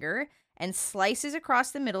index finger, and slices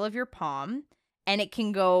across the middle of your palm. And it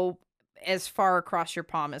can go as far across your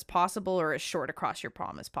palm as possible or as short across your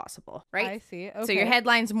palm as possible, right? I see. Okay. So your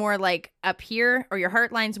headline's more like up here, or your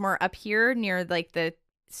heart line's more up here near like the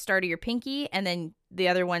start of your pinky, and then the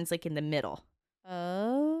other one's like in the middle.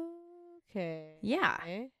 Okay. Yeah.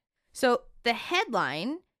 So the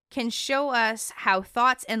headline can show us how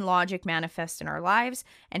thoughts and logic manifest in our lives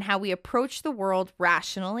and how we approach the world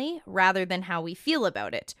rationally rather than how we feel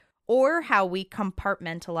about it or how we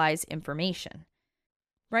compartmentalize information.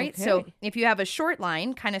 Right? Okay. So if you have a short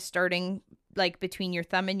line kind of starting like between your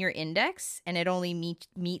thumb and your index and it only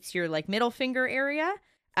meets your like middle finger area,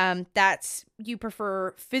 that's you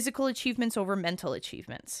prefer physical achievements over mental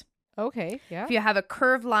achievements. Okay, yeah. If you have a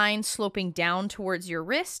curved line sloping down towards your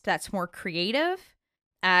wrist, that's more creative.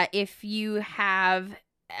 If you have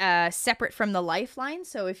separate from the lifeline,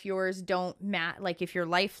 so if yours don't like if your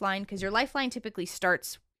lifeline, because your lifeline typically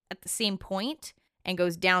starts at the same point and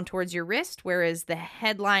goes down towards your wrist, whereas the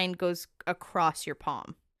headline goes across your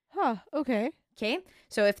palm. Huh, okay. Okay,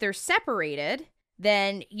 so if they're separated,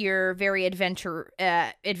 then you're very adventure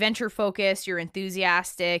focused, you're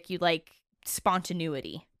enthusiastic, you like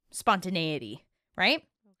spontaneity, right?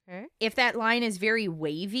 Okay. If that line is very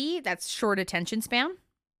wavy, that's short attention span.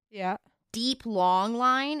 Yeah. Deep, long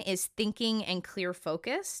line is thinking and clear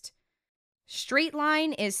focused. Straight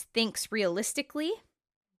line is thinks realistically.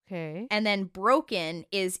 Okay. And then broken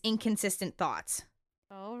is inconsistent thoughts.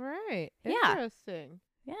 All right. Yeah. Interesting.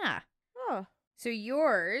 Yeah. Huh. So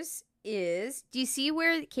yours is, do you see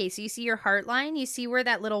where, okay, so you see your heart line? You see where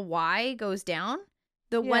that little Y goes down?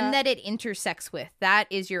 The one that it intersects with, that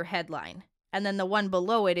is your headline. And then the one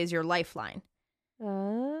below it is your lifeline.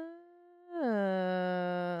 Do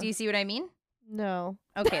you see what I mean? No.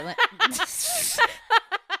 Okay.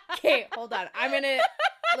 Okay, hold on.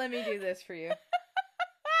 Let me do this for you.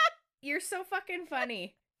 You're so fucking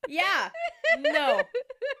funny. Yeah. No.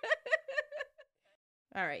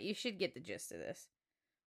 All right, you should get the gist of this.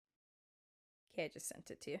 Okay, I just sent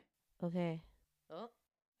it to you. Okay. Oh.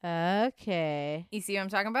 Okay. You see what I'm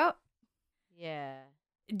talking about? Yeah.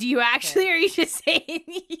 Do you actually, or are you just saying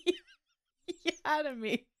yeah to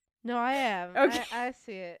me? No, I am. Okay. I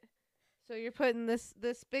see it. So you're putting this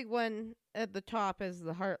big one at the top as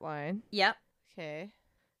the heart line. Yep. Okay.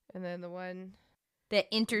 And then the one that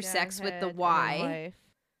intersects with the head Y. and then life.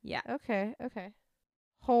 Yeah. Okay.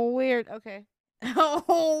 Oh, weird. Okay.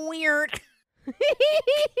 Oh, weird.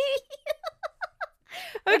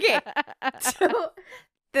 Okay. So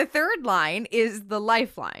the third line is the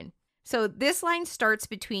lifeline. So this line starts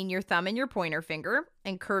between your thumb and your pointer finger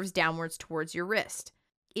and curves downwards towards your wrist.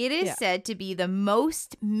 It is said to be the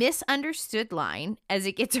most misunderstood line, as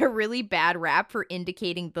it gets a really bad rap for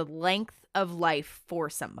indicating the length of life for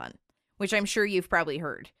someone, which I'm sure you've probably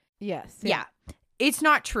heard. Yes. Yeah. It's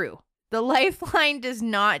not true. The lifeline does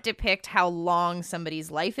not depict how long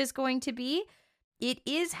somebody's life is going to be. It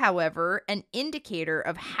is, however, an indicator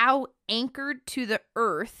of how anchored to the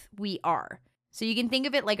earth we are. So you can think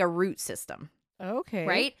of it like a root system. Okay.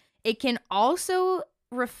 Right? It can also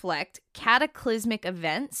reflect cataclysmic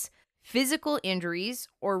events, physical injuries,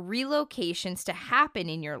 or relocations to happen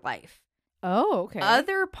in your life. Oh, okay.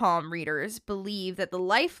 Other palm readers believe that the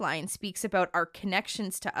lifeline speaks about our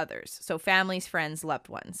connections to others, so families, friends, loved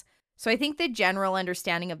ones. So I think the general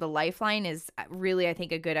understanding of the lifeline is really, I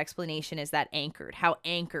think, a good explanation is that anchored. How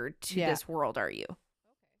anchored to this world are you?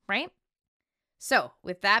 Right? So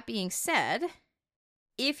with that being said,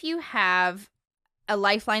 if you have a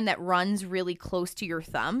lifeline that runs really close to your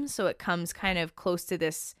thumb, so it comes kind of close to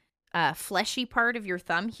this fleshy part of your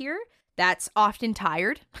thumb here, that's often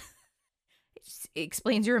tired. It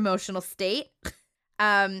explains your emotional state.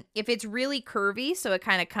 If it's really curvy, so it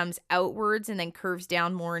kind of comes outwards and then curves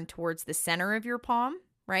down more and towards the center of your palm,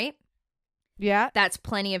 right? Yeah. That's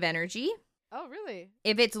plenty of energy. Oh, really?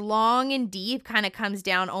 If it's long and deep, kind of comes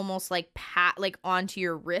down almost like onto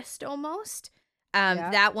your wrist almost.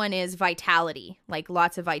 That one is vitality, like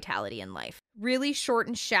lots of vitality in life. Really short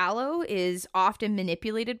and shallow is often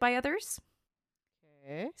manipulated by others.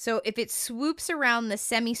 Okay. So if it swoops around the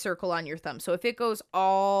semicircle on your thumb, so if it goes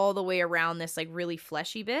all the way around this like really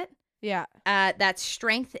fleshy bit, that's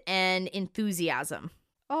strength and enthusiasm.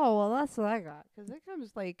 Oh, well, that's what I got, because it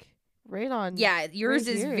comes like right on. Yeah, yours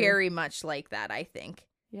right is here. very much like that, I think.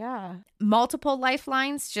 Yeah. Multiple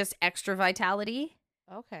lifelines, just extra vitality.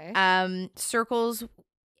 Okay. Circles,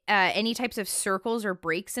 any types of circles or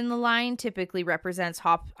breaks in the line typically represents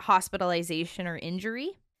hospitalization or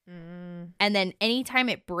injury. And then anytime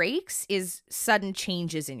it breaks is sudden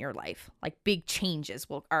changes in your life. Like big changes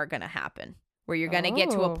are going to happen where you're going to get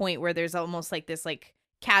to a point where there's almost like this like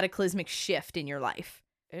cataclysmic shift in your life.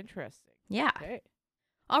 Interesting. Yeah. Okay.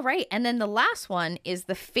 All right. And then the last one is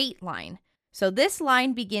the fate line. So this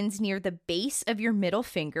line begins near the base of your middle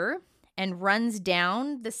finger and runs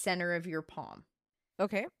down the center of your palm.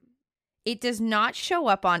 Okay. It does not show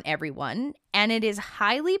up on everyone, and it is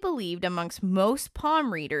highly believed amongst most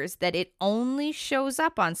palm readers that it only shows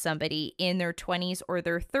up on somebody in their 20s or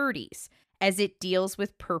their 30s, as it deals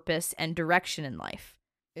with purpose and direction in life.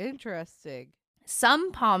 Interesting.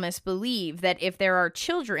 Some palmists believe that if there are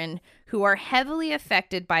children who are heavily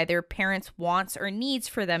affected by their parents' wants or needs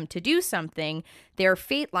for them to do something, their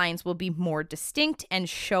fate lines will be more distinct and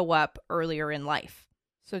show up earlier in life.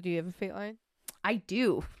 So do you have a fate line? I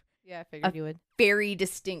do. Yeah, I figured you would. Very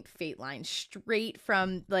distinct fate line, straight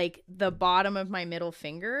from like the bottom of my middle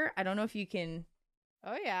finger. I don't know if you can.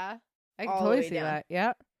 Oh, yeah. I can all the totally way see down. that.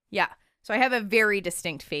 Yeah. Yeah. So I have a very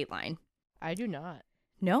distinct fate line. I do not.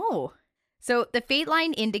 No. So the fate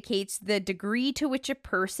line indicates the degree to which a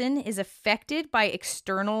person is affected by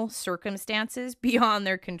external circumstances beyond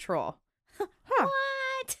their control. Huh.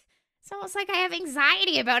 What? It's almost like I have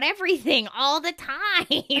anxiety about everything all the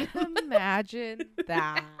time. Imagine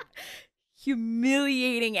that.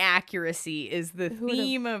 Humiliating accuracy is the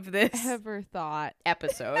theme of this ever thought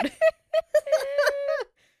episode.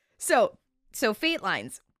 So fate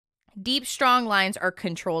lines. Deep, strong lines are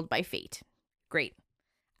controlled by fate. Great.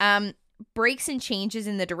 Breaks and changes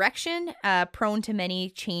in the direction, prone to many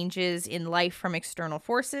changes in life from external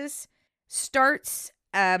forces. Starts,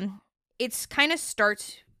 it's kind of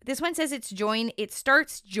starts, this one says it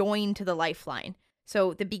starts joined to the lifeline.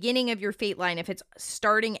 So the beginning of your fate line, if it's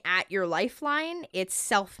starting at your lifeline, it's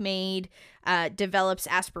self-made, develops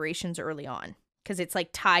aspirations early on because it's like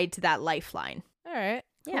tied to that lifeline. All right.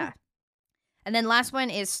 Cool. Yeah. And then last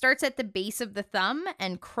one is starts at the base of the thumb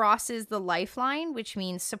and crosses the lifeline, which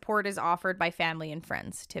means support is offered by family and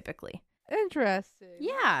friends, typically. Interesting.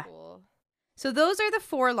 Yeah. Cool. So those are the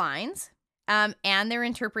 4 lines and their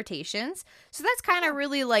interpretations. So that's kind of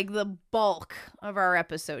really like the bulk of our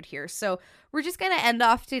episode here. So we're just going to end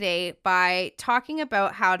off today by talking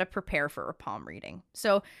about how to prepare for a palm reading.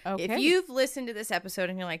 So if you've listened to this episode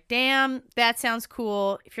and you're like, damn, that sounds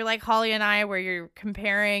cool. If you're like Holly and I, where you're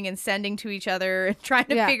comparing and sending to each other and trying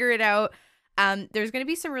to figure it out, there's going to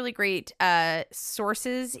be some really great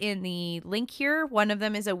sources in the link here. One of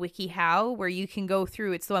them is a WikiHow where you can go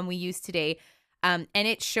through. It's the one we use today. And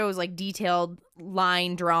it shows like detailed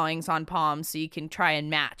line drawings on palms so you can try and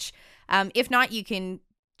match. If not, you can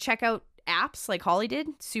check out apps like Holly did.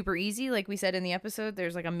 Super easy. Like we said in the episode,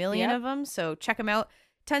 there's like a million of them. So check them out.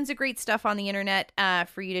 Tons of great stuff on the internet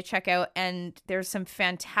for you to check out. And there's some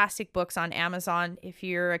fantastic books on Amazon. If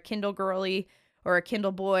you're a Kindle girly or a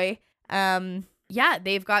Kindle boy, yeah,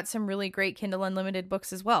 they've got some really great Kindle Unlimited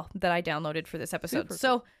books as well that I downloaded for this episode. Super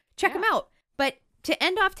so check them out. But to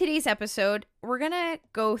end off today's episode, we're going to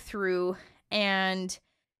go through and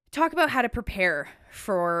talk about how to prepare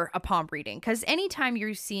for a palm reading. Because anytime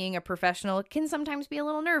you're seeing a professional, it can sometimes be a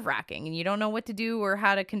little nerve-wracking and you don't know what to do or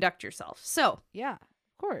how to conduct yourself. So, yeah,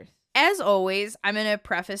 of course. As always, I'm going to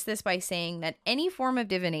preface this by saying that any form of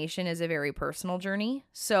divination is a very personal journey.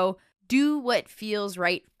 So do what feels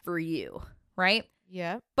right for you, right?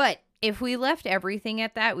 Yeah. But if we left everything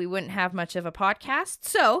at that, we wouldn't have much of a podcast.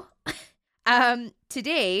 So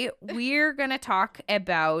today we're going to talk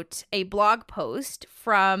about a blog post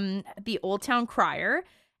from the Old Town Crier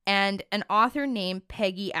and an author named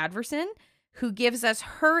Peggy Adverson, who gives us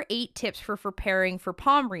her 8 tips for preparing for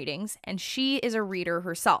palm readings. And she is a reader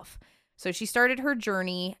herself. So she started her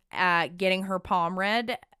journey getting her palm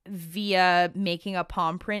read via making a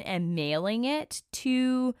palm print and mailing it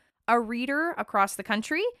to a reader across the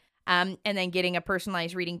country. And then getting a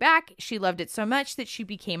personalized reading back. She loved it so much that she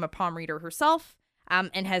became a palm reader herself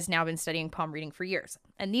and has now been studying palm reading for years.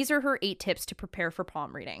 And these are her 8 tips to prepare for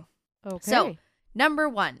palm reading. Okay. So, number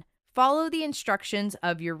 1, follow the instructions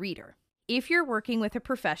of your reader. If you're working with a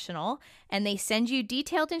professional and they send you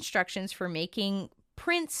detailed instructions for making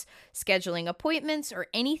prints, scheduling appointments, or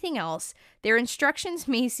anything else, their instructions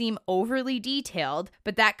may seem overly detailed,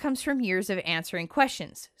 but that comes from years of answering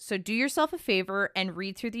questions. So do yourself a favor and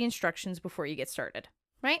read through the instructions before you get started,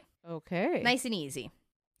 right? Okay. Nice and easy.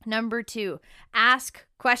 Number 2, ask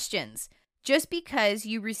questions. Just because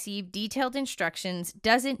you receive detailed instructions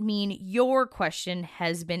doesn't mean your question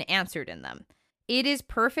has been answered in them. It is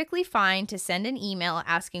perfectly fine to send an email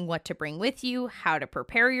asking what to bring with you, how to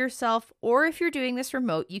prepare yourself, or if you're doing this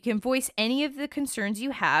remote, you can voice any of the concerns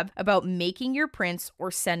you have about making your prints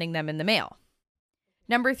or sending them in the mail.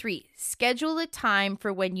 Number 3, schedule a time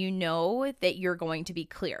for when you know that you're going to be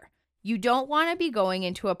clear. You don't want to be going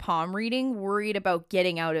into a palm reading worried about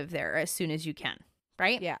getting out of there as soon as you can,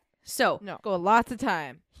 right? Yeah. So, no, go lots of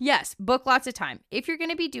time. Yes, book lots of time. If you're going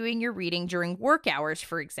to be doing your reading during work hours,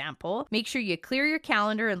 for example, make sure you clear your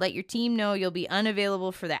calendar and let your team know you'll be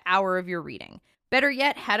unavailable for the hour of your reading. Better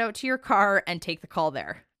yet, head out to your car and take the call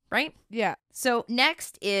there, right? Yeah. So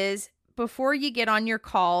next is, before you get on your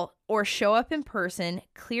call or show up in person,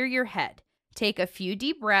 clear your head. Take a few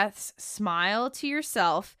deep breaths, smile to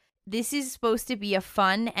yourself. This is supposed to be a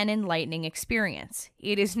fun and enlightening experience.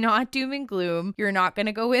 It is not doom and gloom. You're not going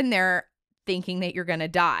to go in there thinking that you're going to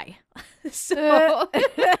die. So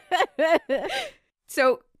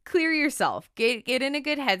clear yourself. Get in a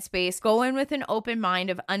good headspace. Go in with an open mind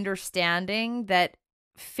of understanding that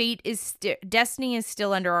destiny is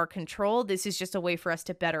still under our control. This is just a way for us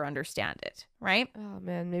to better understand it, right? Oh,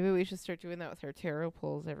 man. Maybe we should start doing that with our tarot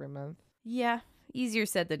pulls every month. Yeah. Easier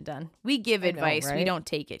said than done. We give advice. Right? We don't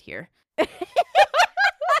take it here.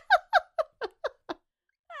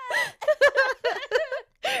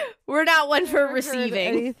 We're not one for receiving.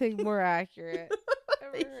 Anything more accurate.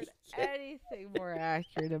 I've never heard anything more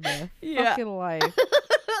accurate in my fucking life.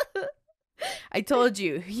 I told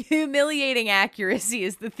you, humiliating accuracy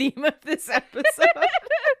is the theme of this episode.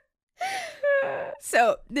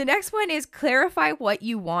 So the next one is clarify what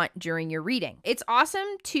you want during your reading. It's awesome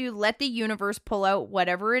to let the universe pull out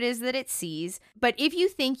whatever it is that it sees, but if you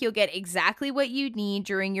think you'll get exactly what you need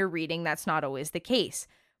during your reading, that's not always the case.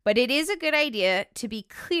 But it is a good idea to be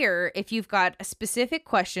clear if you've got a specific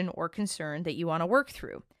question or concern that you want to work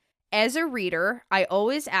through. As a reader, I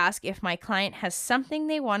always ask if my client has something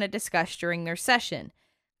they want to discuss during their session.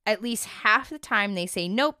 At least half the time they say,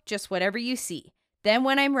 nope, just whatever you see. Then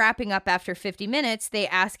when I'm wrapping up after 50 minutes, I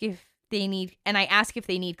ask if they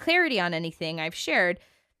need clarity on anything I've shared.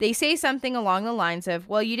 They say something along the lines of,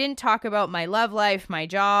 well, you didn't talk about my love life, my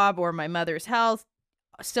job, or my mother's health,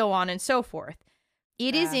 so on and so forth.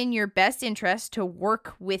 It is in your best interest to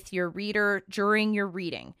work with your reader during your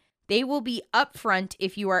reading. They will be upfront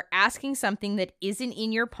if you are asking something that isn't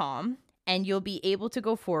in your palm, and you'll be able to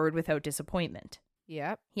go forward without disappointment.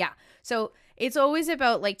 Yep. Yeah. So it's always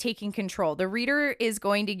about like taking control. The reader is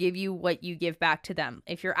going to give you what you give back to them.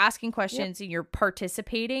 If you're asking questions and you're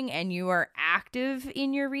participating and you are active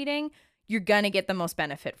in your reading, you're going to get the most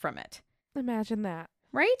benefit from it. Imagine that.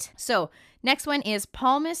 Right? So next one is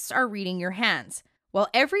palmists are reading your hands. While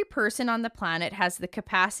every person on the planet has the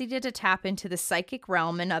capacity to tap into the psychic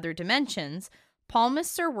realm and other dimensions,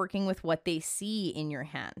 palmists are working with what they see in your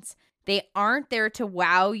hands. They aren't there to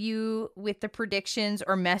wow you with the predictions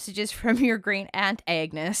or messages from your great Aunt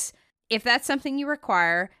Agnes. If that's something you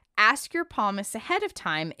require, ask your palmist ahead of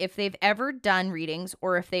time if they've ever done readings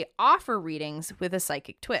or if they offer readings with a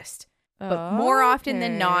psychic twist. But more often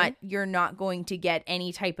than not, you're not going to get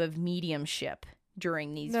any type of mediumship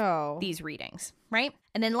during these readings, right?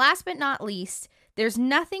 And then last but not least, there's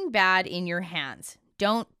nothing bad in your hands.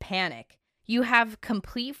 Don't panic. You have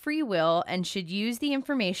complete free will and should use the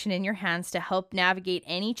information in your hands to help navigate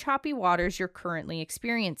any choppy waters you're currently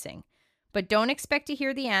experiencing. But don't expect to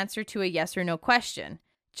hear the answer to a yes or no question.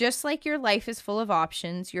 Just like your life is full of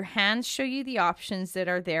options, your hands show you the options that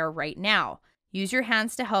are there right now. Use your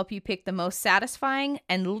hands to help you pick the most satisfying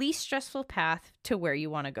and least stressful path to where you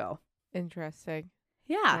want to go. Interesting.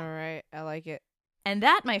 Yeah. All right. I like it. And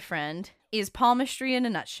that, my friend, is palmistry in a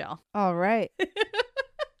nutshell. All right.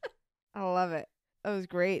 I love it. That was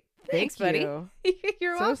great. Thanks, Thank buddy. you.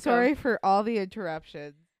 You're so welcome. sorry for all the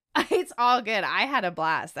interruptions. It's all good. I had a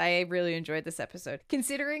blast. I really enjoyed this episode.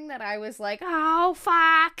 Considering that I was like, oh,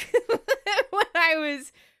 fuck. when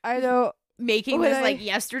I know. Making this like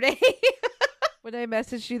yesterday. When I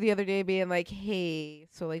messaged you the other day being like, hey,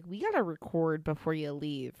 so like we gotta record before you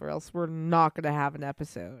leave or else we're not gonna have an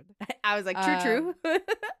episode. I was like, true.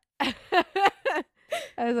 I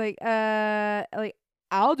was like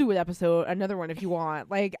I'll do an episode, another one if you want.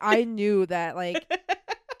 Like I knew that like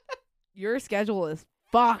your schedule is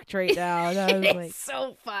fucked right now. And I was it's like,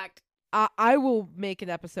 so fucked. I will make an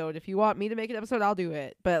episode. If you want me to make an episode, I'll do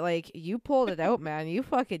it. But like you pulled it out, man. You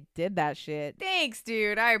fucking did that shit. Thanks,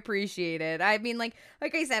 dude. I appreciate it. I mean, like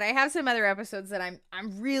I said, I have some other episodes that I'm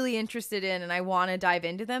really interested in and I want to dive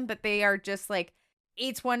into them, but they are just like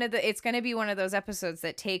it's going to be one of those episodes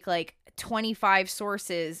that take like 25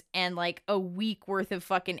 sources and like a week worth of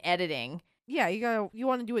fucking editing. Yeah, you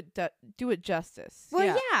want to do it justice.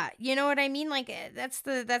 Well, yeah, you know what I mean? Like that's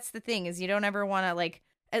the thing is you don't ever want to like,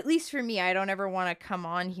 at least for me, I don't ever want to come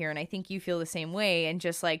on here, and I think you feel the same way, and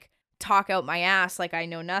just like talk out my ass like I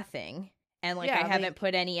know nothing and like I haven't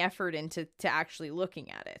put any effort into actually looking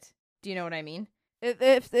at it. Do you know what I mean?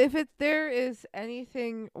 If there is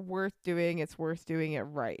anything worth doing, it's worth doing it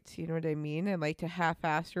right. You know what I mean? And like to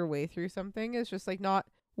half-ass your way through something is just like not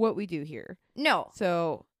what we do here. No.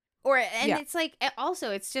 So it's like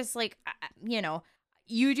also it's just like you know,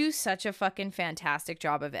 you do such a fucking fantastic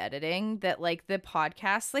job of editing that like the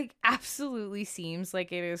podcast like absolutely seems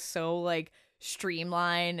like it is so like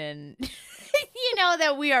streamlined and you know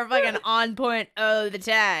that we are fucking on point all the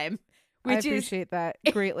time. I appreciate that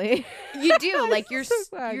greatly. You do. Like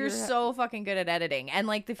you're so fucking good at editing. And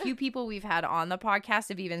like the few people we've had on the podcast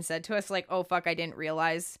have even said to us like, "Oh fuck, I didn't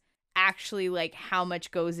realize actually like how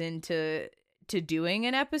much goes into doing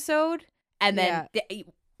an episode." And then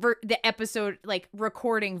the episode like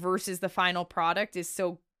recording versus the final product is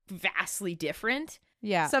so vastly different.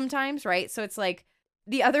 Yeah. Sometimes, right? So it's like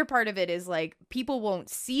the other part of it is like people won't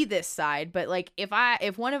see this side, but like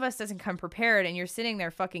if one of us doesn't come prepared and you're sitting there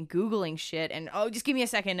fucking Googling shit and just give me a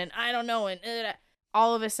second and I don't know and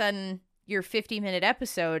all of a sudden your 50-minute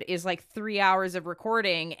episode is like 3 hours of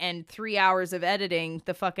recording and 3 hours of editing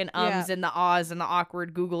the fucking ums and the ahs and the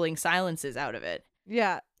awkward Googling silences out of it.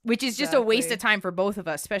 Yeah. Which is just a waste of time for both of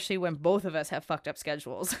us, especially when both of us have fucked up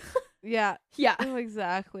schedules. Yeah. Yeah. Oh,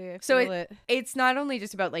 exactly. So it's not only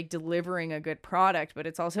just about like delivering a good product, but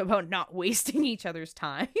it's also about not wasting each other's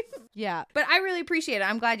time. Yeah. But I really appreciate it.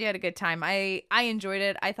 I'm glad you had a good time. I enjoyed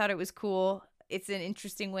it. I thought it was cool. It's an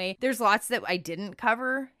interesting way. There's lots that I didn't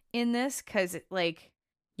cover in this because like,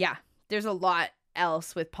 yeah, there's a lot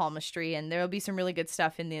else with palmistry and there'll be some really good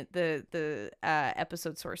stuff in the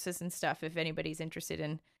episode sources and stuff if anybody's interested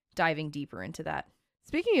in diving deeper into that.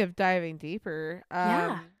 Speaking of diving deeper,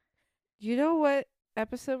 you know what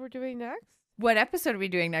episode we're doing next? What episode are we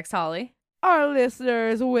doing next, Holly? Our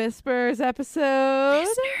Listeners Whispers episode.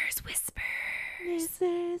 Listeners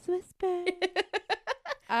Whispers.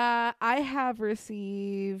 I have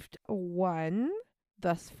received one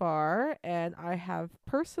thus far, and I have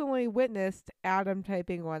personally witnessed Adam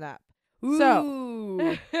typing one up. Ooh.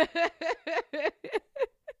 So.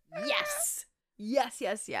 Yes.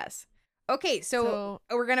 Okay, so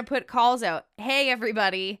we're going to put calls out. Hey,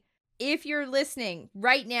 everybody. If you're listening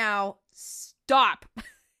right now, stop.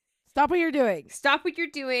 Stop what you're doing. Stop what you're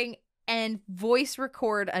doing and voice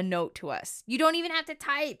record a note to us. You don't even have to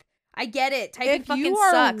type. I get it. Typing fucking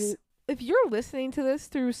sucks. If you're listening to this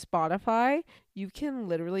through Spotify, you can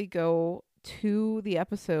literally go to the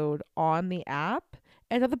episode on the app.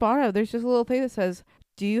 And at the bottom, there's just a little thing that says,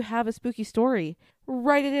 do you have a spooky story?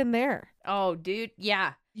 Write it in there. Oh, dude.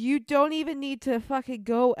 Yeah. You don't even need to fucking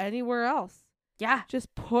go anywhere else. Yeah.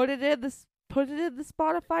 Just put it in the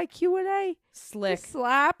Spotify Q&A. Slick. Just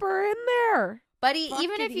slap her in there. Buddy, Fucking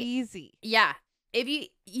even if you easy. Yeah. If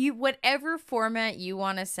you whatever format you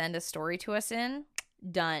want to send a story to us in,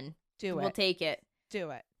 done. We'll take it. Do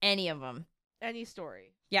it. Any of them. Any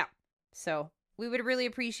story. Yeah. So, we would really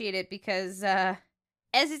appreciate it because as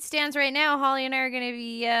it stands right now, Holly and I are going to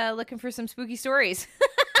be looking for some spooky stories.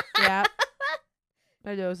 Yeah.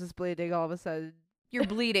 My nose is bleeding all of a sudden. You're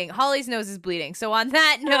bleeding. Holly's nose is bleeding. So on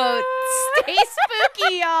that note, stay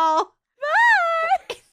spooky, y'all.